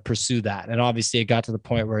encouraged me to pursue that. And obviously it got to the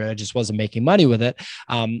point where I just wasn't making money with it.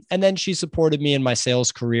 And then she supported me in my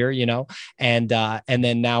sales career, and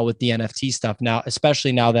then now with the NFT stuff now,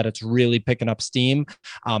 especially now that it's really picking up steam,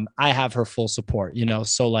 I have her full support,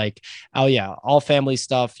 so like, oh yeah, all family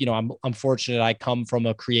stuff, I'm fortunate. I come from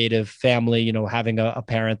a creative family, having a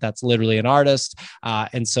parent that's literally an artist.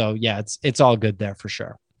 And so, yeah, it's all good there for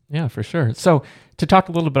sure. Yeah, for sure. So to talk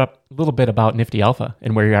a little bit about Nifty Alpha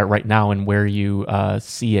and where you're at right now and where you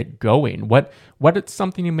see it going, what is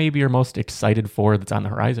something you maybe are most excited for that's on the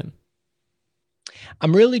horizon?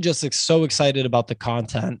 I'm really just so excited about the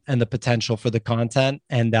content and the potential for the content.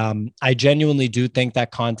 And I genuinely do think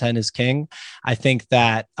that content is king. I think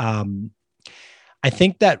that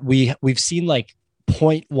we've seen like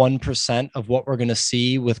 0.1% of what we're going to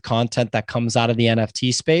see with content that comes out of the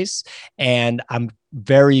NFT space. And I'm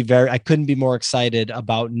very, very, I couldn't be more excited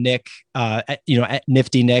about Nick,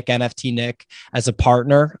 Nifty Nick, NFT Nick as a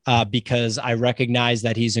partner, because I recognize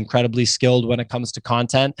that he's incredibly skilled when it comes to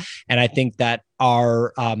content. And I think that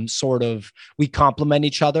our we complement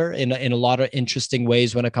each other in a lot of interesting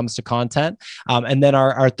ways when it comes to content. And then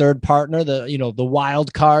our third partner, the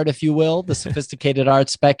wild card, if you will, the sophisticated art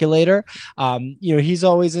speculator. He's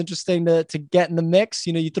always interesting to get in the mix.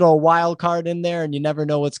 You throw a wild card in there and you never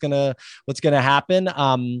know what's gonna happen.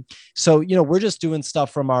 So we're just doing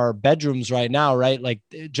stuff from our bedrooms right now, right? Like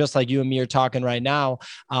just like you and me are talking right now.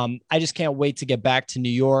 I just can't wait to get back to New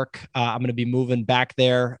York. I'm going to be moving back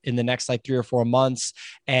there in the next like 3 or 4 months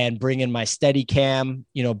and bringing my Steadicam,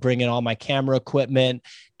 bringing all my camera equipment,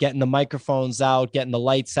 getting the microphones out, getting the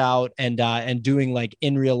lights out, and doing like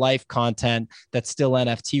in real life content that's still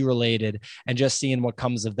NFT related, and just seeing what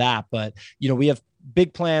comes of that. But we have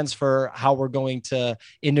big plans for how we're going to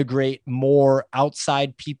integrate more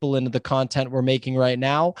outside people into the content we're making right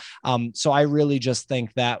now. So I really just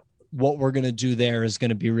think that what we're going to do there is going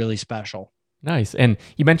to be really special. Nice. And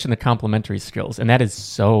you mentioned the complementary skills, and that is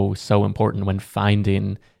so, so important when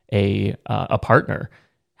finding a partner.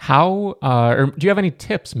 How, or do you have any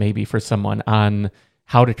tips maybe for someone on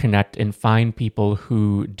how to connect and find people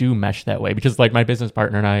who do mesh that way? Because like my business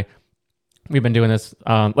partner and I, we've been doing this,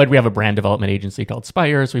 like we have a brand development agency called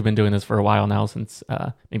Spire. So we've been doing this for a while now, since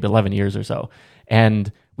maybe 11 years or so.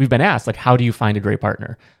 And we've been asked, like, how do you find a great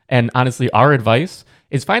partner? And honestly, our advice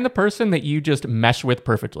is find the person that you just mesh with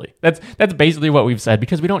perfectly. That's basically what we've said,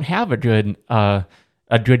 because we don't have a good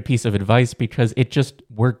piece of advice, because it just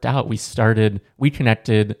worked out. We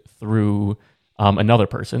connected through another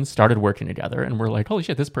person, started working together, and we're like, holy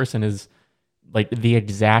shit, this person is like the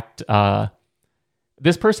exact,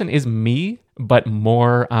 this person is me, but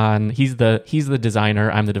more on, he's the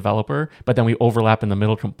designer, I'm the developer, but then we overlap in the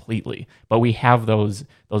middle completely. But we have those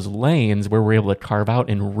lanes where we're able to carve out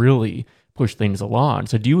and really push things along.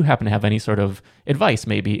 So do you happen to have any sort of advice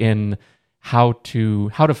maybe in how to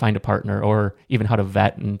find a partner, or even how to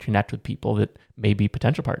vet and connect with people that may be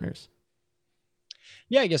potential partners?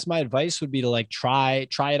 Yeah, I guess my advice would be to like try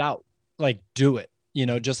it out, like do it.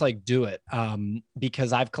 just like do it.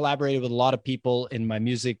 Because I've collaborated with a lot of people in my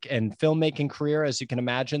music and filmmaking career. As you can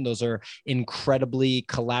imagine, those are incredibly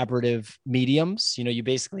collaborative mediums. You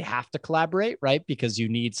basically have to collaborate, right? Because you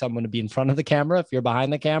need someone to be in front of the camera. If you're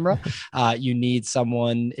behind the camera, you need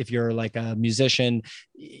someone, if you're like a musician,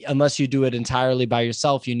 unless you do it entirely by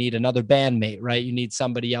yourself, you need another bandmate, right? You need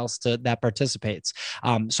somebody else that participates.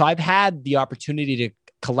 So I've had the opportunity to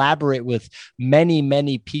collaborate with many,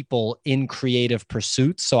 many people in creative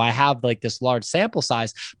pursuits. So I have like this large sample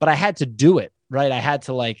size, but I had to do it, right? I had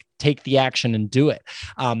to like take the action and do it.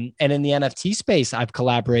 And in the NFT space, I've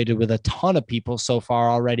collaborated with a ton of people so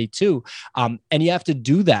far already too. And you have to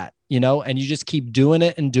do that, and you just keep doing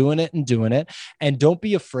it and doing it and doing it. And don't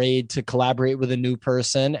be afraid to collaborate with a new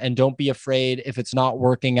person. And don't be afraid if it's not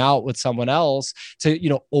working out with someone else to,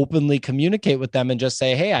 openly communicate with them and just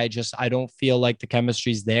say, hey, I don't feel like the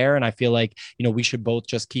chemistry's there. And I feel like, we should both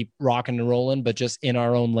just keep rocking and rolling, but just in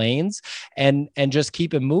our own lanes and just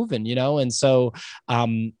keep it moving, And so,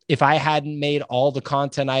 if I hadn't made all the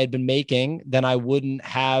content I had been making, then I wouldn't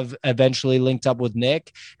have eventually linked up with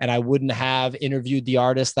Nick, and I wouldn't have interviewed the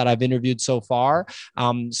artists that I've interviewed so far.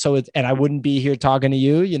 And I wouldn't be here talking to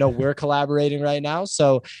you. We're collaborating right now.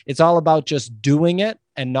 So it's all about just doing it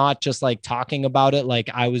and not just like talking about it like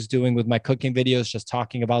I was doing with my cooking videos, just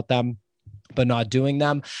talking about them, but not doing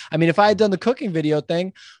them. I mean, if I had done the cooking video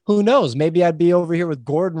thing, who knows? Maybe I'd be over here with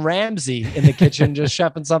Gordon Ramsay in the kitchen, just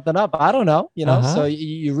chefing something up. I don't know, So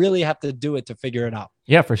you really have to do it to figure it out.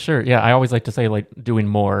 Yeah, for sure. Yeah. I always like to say like doing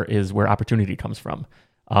more is where opportunity comes from.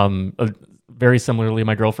 Very similarly,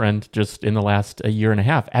 my girlfriend, just in the last a year and a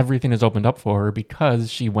half, everything has opened up for her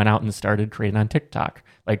because she went out and started creating on TikTok,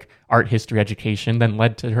 like art history education, then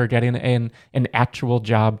led to her getting an actual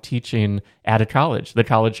job teaching at the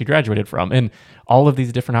college she graduated from. And all of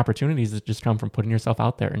these different opportunities that just come from putting yourself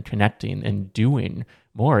out there and connecting and doing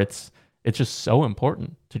more. It's just so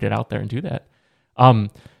important to get out there and do that.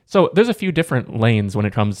 So there's a few different lanes when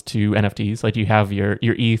it comes to NFTs. Like you have your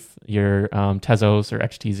ETH, your Tezos or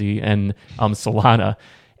XTZ, and Solana,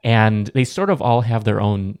 and they sort of all have their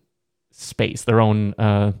own space, their own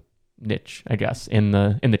niche, I guess, in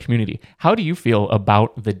the community. How do you feel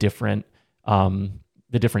about the different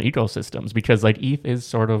ecosystems? Because like ETH is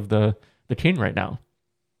sort of the king right now.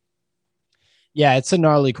 Yeah, it's a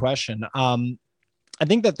gnarly question. I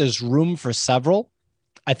think that there's room for several.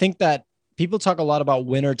 I think that people talk a lot about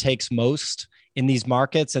winner takes most in these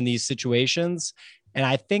markets and these situations. And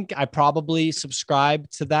I think I probably subscribe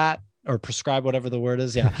to that, or prescribe, whatever the word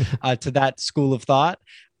is. Yeah. To that school of thought.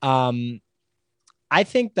 I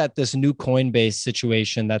think that this new Coinbase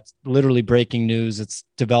situation, that's literally breaking news. It's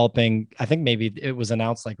developing. I think maybe it was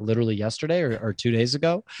announced like literally yesterday or 2 days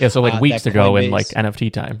ago. Yeah. So like weeks ago in like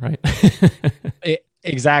NFT time, right?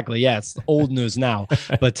 Exactly. Yeah. It's old news now,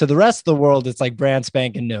 but to the rest of the world, it's like brand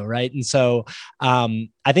spanking new. Right. And so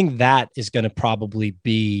I think that is going to probably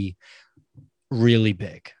be really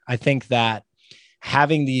big. I think that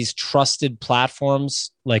having these trusted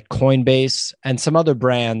platforms like Coinbase and some other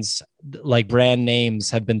brands, like brand names,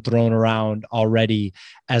 have been thrown around already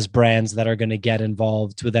as brands that are going to get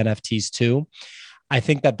involved with NFTs too. I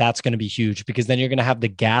think that that's going to be huge, because then you're going to have the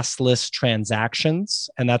gasless transactions,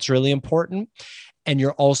 and that's really important. And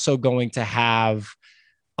you're also going to have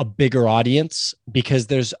a bigger audience because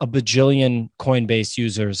there's a bajillion Coinbase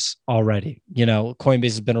users already. Coinbase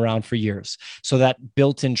has been around for years. So that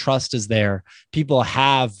built-in trust is there. People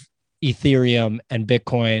have Ethereum and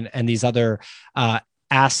Bitcoin and these other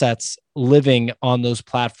assets living on those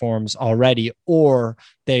platforms already, or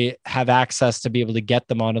they have access to be able to get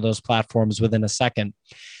them onto those platforms within a second.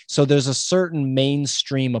 So there's a certain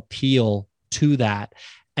mainstream appeal to that.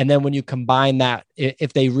 And then when you combine that,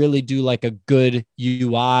 if they really do like a good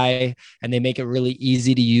UI and they make it really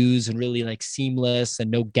easy to use and really like seamless and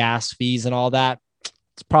no gas fees and all that,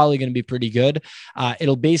 it's probably going to be pretty good.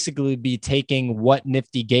 It'll basically be taking what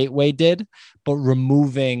Nifty Gateway did, but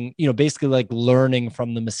removing, basically like learning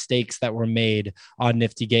from the mistakes that were made on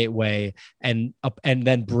Nifty Gateway and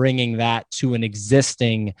then bringing that to an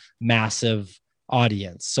existing massive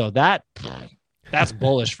audience. So that's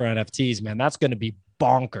bullish for NFTs, man. That's going to be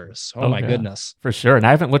bonkers. Oh my goodness. For sure. And I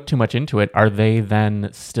haven't looked too much into it. Are they then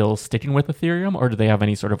still sticking with Ethereum, or do they have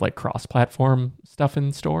any sort of like cross-platform stuff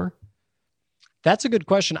in store? That's a good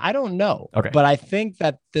question. I don't know. Okay. But I think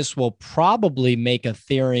that this will probably make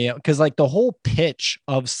Ethereum, because like the whole pitch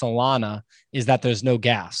of Solana is that there's no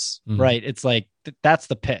gas, right? It's like, that's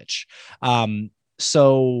the pitch.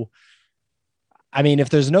 So, I mean, if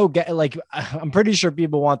there's no, like, I'm pretty sure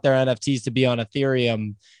people want their NFTs to be on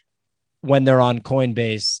Ethereum when they're on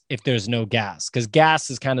Coinbase if there's no gas, because gas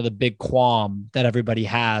is kind of the big qualm that everybody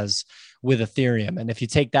has with Ethereum. And if you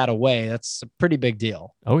take that away, that's a pretty big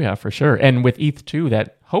deal. Oh, yeah, for sure. And with ETH too,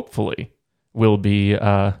 that hopefully will be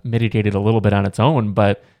mitigated a little bit on its own,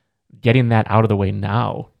 but getting that out of the way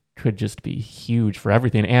now could just be huge for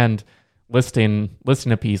everything. And listing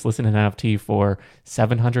a piece, listing an NFT for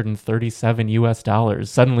 $737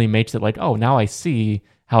 suddenly makes it like, oh, now I see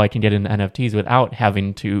how I can get into NFTs without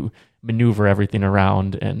having to maneuver everything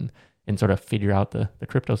around and sort of figure out the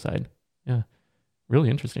crypto side. Yeah. Really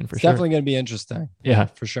interesting for sure. Definitely going to be interesting. Yeah,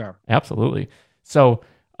 for sure. Absolutely. So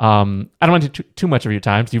I don't want to take too much of your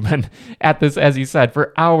time. So you've been at this, as you said,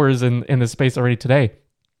 for hours in this space already today.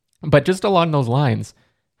 But just along those lines,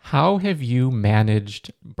 how have you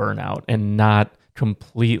managed burnout and not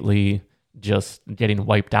completely just getting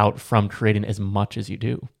wiped out from creating as much as you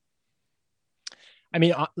do? I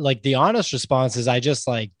mean, like the honest response is I just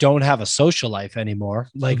like don't have a social life anymore.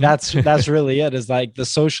 Like that's really it. Is like the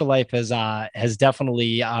social life has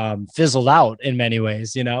definitely fizzled out in many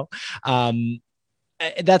ways. That's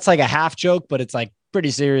like a half joke, but it's like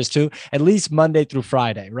pretty serious too. At least Monday through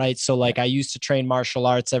Friday, right? So like I used to train martial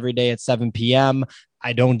arts every day at 7 p.m.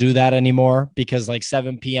 I don't do that anymore because like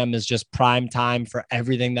 7 p.m. is just prime time for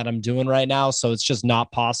everything that I'm doing right now. So it's just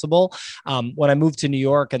not possible. When I move to New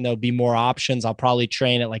York and there'll be more options, I'll probably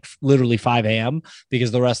train at like literally 5 a.m. because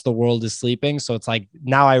the rest of the world is sleeping. So it's like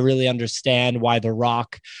now I really understand why The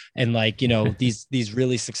Rock and like, these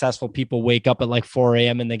really successful people wake up at like 4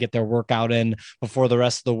 a.m. and they get their workout in before the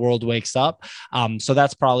rest of the world wakes up. So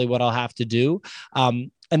that's probably what I'll have to do.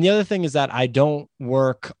 And the other thing is that I don't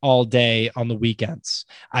work all day on the weekends.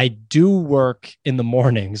 I do work in the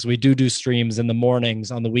mornings. We do streams in the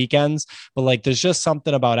mornings on the weekends, but like, there's just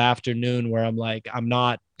something about afternoon where I'm like, I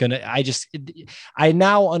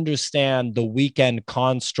now understand the weekend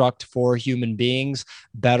construct for human beings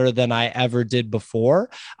better than I ever did before.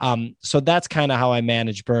 So that's kind of how I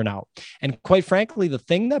manage burnout. And quite frankly, the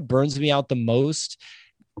thing that burns me out the most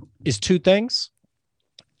is two things.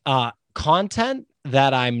 Content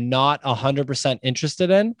that I'm not 100%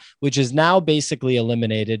 interested in, which is now basically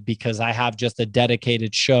eliminated because I have just a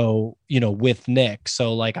dedicated show, with Nick.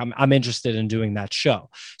 So like I'm interested in doing that show.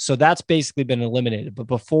 So that's basically been eliminated. But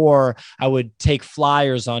before I would take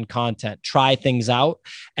flyers on content, try things out.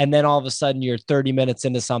 And then all of a sudden you're 30 minutes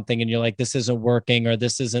into something and you're like, this isn't working, or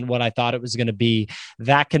this isn't what I thought it was going to be.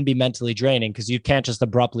 That can be mentally draining because you can't just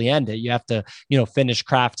abruptly end it. You have to, finish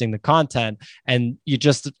crafting the content, and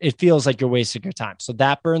it feels like you're wasting your time. So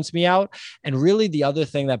that burns me out. And really the other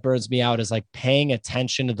thing that burns me out is like paying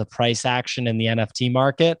attention to the price action in the NFT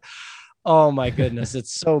market. Oh my goodness.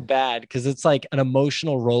 It's so bad because it's like an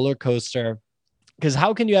emotional roller coaster. Because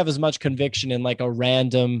how can you have as much conviction in like a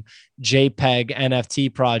random JPEG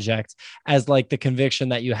NFT project as like the conviction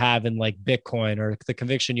that you have in like Bitcoin, or the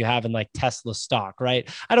conviction you have in like Tesla stock, right?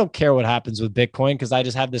 I don't care what happens with Bitcoin because I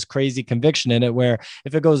just have this crazy conviction in it where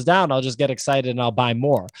if it goes down, I'll just get excited and I'll buy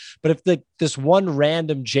more. But if this one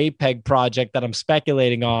random JPEG project that I'm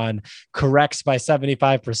speculating on corrects by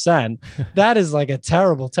 75%, that is like a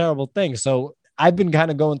terrible, terrible thing. So I've been kind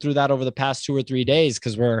of going through that over the past 2 or 3 days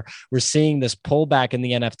because we're seeing this pullback in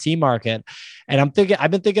the NFT market. And I've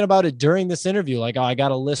been thinking about it during this interview. Like, oh, I got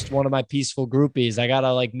to list one of my peaceful groupies. I got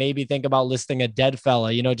to like maybe think about listing a dead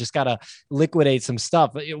fella, just got to liquidate some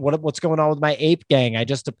stuff. What's going on with my ape gang? I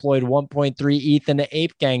just deployed 1.3 ETH into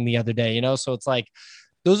ape gang the other day, so it's like,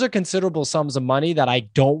 those are considerable sums of money that I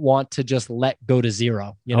don't want to just let go to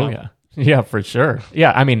zero. Oh yeah. Yeah, for sure.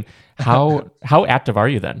 Yeah. I mean, how active are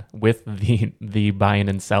you then with the buying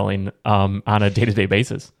and selling on a day-to-day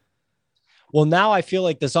basis? Well, now I feel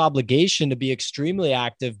like this obligation to be extremely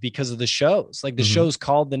active because of the shows. Like the show's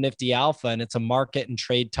called the Nifty Alpha, and it's a market and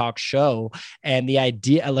trade talk show. And the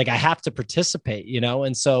idea, like I have to participate,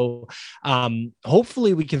 and so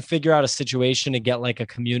hopefully we can figure out a situation to get like a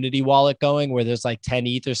community wallet going where there's like 10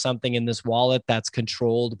 ETH or something in this wallet that's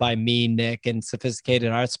controlled by me, Nick, and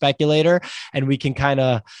Sophisticated Art Speculator. And we can kind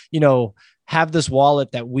of, have this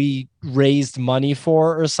wallet that we raised money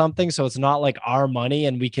for or something. So it's not like our money,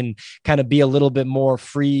 and we can kind of be a little bit more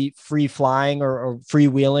free flying or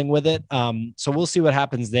freewheeling with it. So we'll see what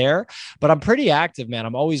happens there, but I'm pretty active, man.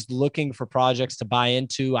 I'm always looking for projects to buy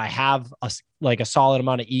into. I have a solid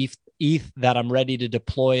amount of ETH that I'm ready to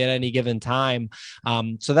deploy at any given time.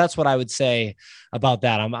 So that's what I would say about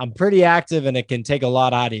that. I'm pretty active, and it can take a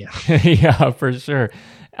lot out of you. Yeah, for sure.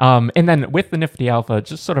 And then with the Nifty Alpha,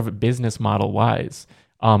 just sort of business model wise,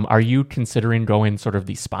 are you considering going sort of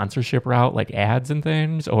the sponsorship route, like ads and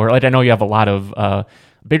things? Or like, I know you have a lot of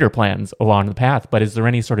bigger plans along the path, but is there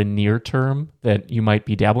any sort of near term that you might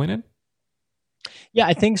be dabbling in? Yeah,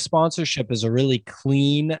 I think sponsorship is a really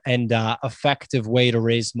clean and effective way to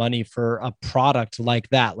raise money for a product like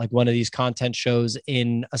that, like one of these content shows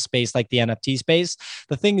in a space like the NFT space.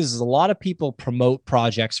 The thing is a lot of people promote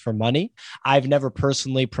projects for money. I've never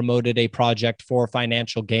personally promoted a project for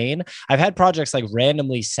financial gain. I've had projects like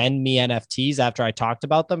randomly send me NFTs after I talked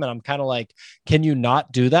about them. And I'm kind of like, can you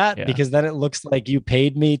not do that? Yeah. Because then it looks like you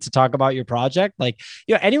paid me to talk about your project. Like,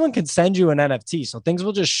 anyone can send you an NFT. So things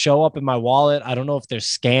will just show up in my wallet. I don't know if there's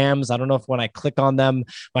scams. I don't know if when I click on them,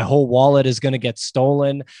 my whole wallet is going to get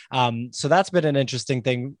stolen. So that's been an interesting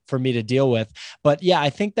thing for me to deal with. But yeah, I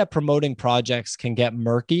think that promoting projects can get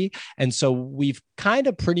murky. And so we've kind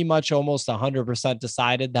of pretty much almost 100%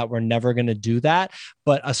 decided that we're never going to do that.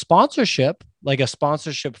 But a sponsorship, like a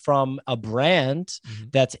sponsorship from a brand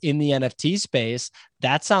that's in the NFT space,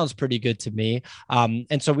 that sounds pretty good to me.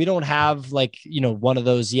 And so we don't have like, one of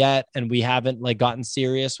those yet. And we haven't like gotten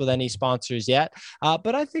serious with any sponsors yet.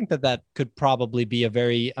 But I think that could probably be a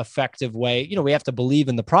very effective way. We have to believe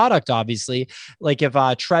in the product, obviously. Like if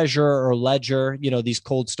Treasure or Ledger, these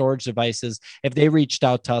cold storage devices, if they reached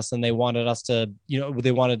out to us and they wanted us to,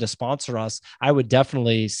 they wanted to sponsor us, I would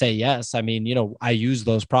definitely say yes. I mean, I use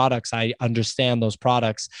those products. I understand those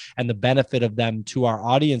products and the benefit of them to our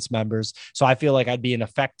audience members. So I feel like I'd be an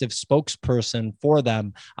effective spokesperson for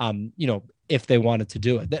them, if they wanted to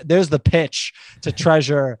do it. There's the pitch to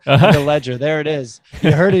Treasure and the Ledger. There it is.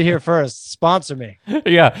 You heard it here first. Sponsor me.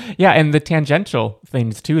 Yeah. And the tangential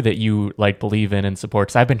things too that you like believe in and support.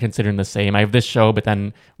 Because I've been considering the same. I have this show, but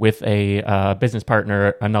then with a business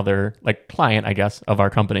partner, another like client, I guess, of our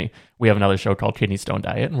company, we have another show called Kidney Stone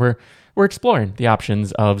Diet, and we're exploring the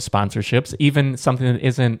options of sponsorships, even something that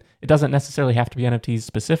it doesn't necessarily have to be NFTs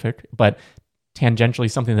specific, but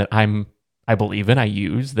tangentially something that I believe in, I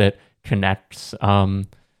use that connects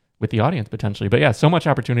with the audience potentially. But yeah, so much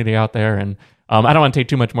opportunity out there, and I don't want to take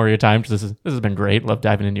too much more of your time because this has been great. Love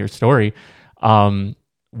diving into your story.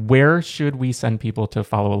 Where should we send people to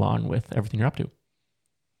follow along with everything you're up to?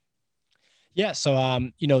 Yeah. So,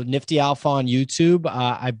 Nifty Alpha on YouTube.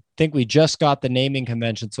 I think we just got the naming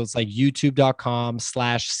convention. So it's like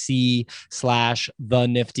youtube.com/C/the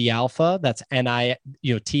Nifty Alpha. That's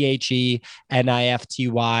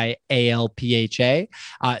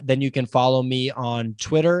TheNiftyAlpha. Then you can follow me on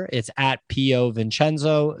Twitter. It's at Pio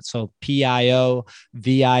Vincenzo. So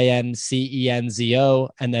PIOVINCENZO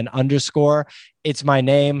and then _. It's my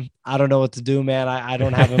name. I don't know what to do, man. I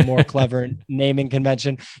don't have a more clever naming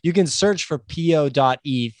convention. You can search for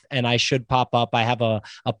Pio.eth and I should pop up. I have a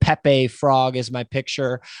Pepe frog as my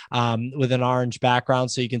picture with an orange background.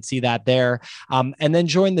 So you can see that there. And then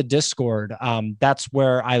join the Discord. That's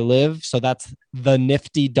where I live. So that's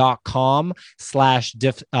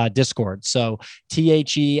thenifty.com/Discord. So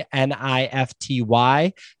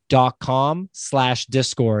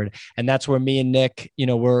THENIFTY.com/Discord. And that's where me and Nick,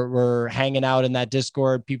 we're hanging out in that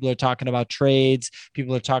Discord. People are talking about trades.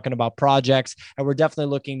 People are talking about projects. And we're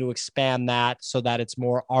definitely looking to expand that so that it's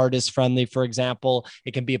more artist friendly. For example,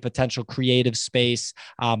 it can be a potential creative space.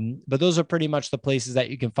 But those are pretty much the places that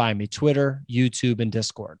you can find me: Twitter, YouTube, and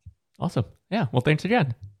Discord. Awesome. Yeah. Well, thanks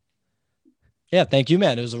again. Yeah, thank you,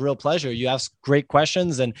 man. It was a real pleasure. You asked great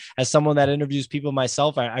questions. And as someone that interviews people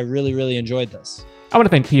myself, I really, really enjoyed this. I want to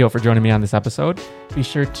thank Pio for joining me on this episode. Be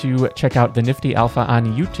sure to check out the Nifty Alpha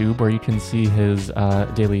on YouTube, where you can see his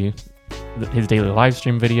daily live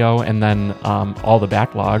stream video and then all the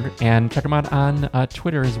backlog. And check him out on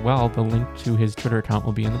Twitter as well. The link to his Twitter account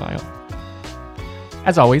will be in the bio.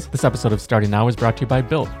 As always, this episode of Starting Now is brought to you by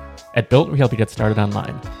Built. At Built, we help you get started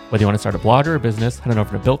online. Whether you want to start a blog or a business, head on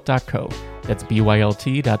over to Built.co. That's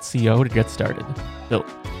BYLT.co to get started. Built,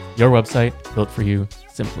 your website, built for you,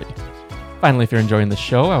 simply. Finally, if you're enjoying the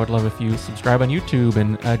show, I would love if you subscribe on YouTube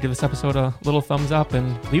and give this episode a little thumbs up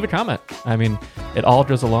and leave a comment. I mean, it all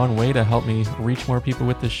goes a long way to help me reach more people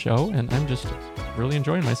with this show, and I'm just really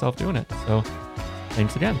enjoying myself doing it. So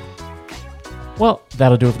thanks again. Well,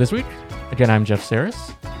 that'll do it for this week. Again, I'm Jeff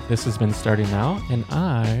Saris. This has been Starting Now, and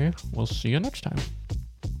I will see you next time.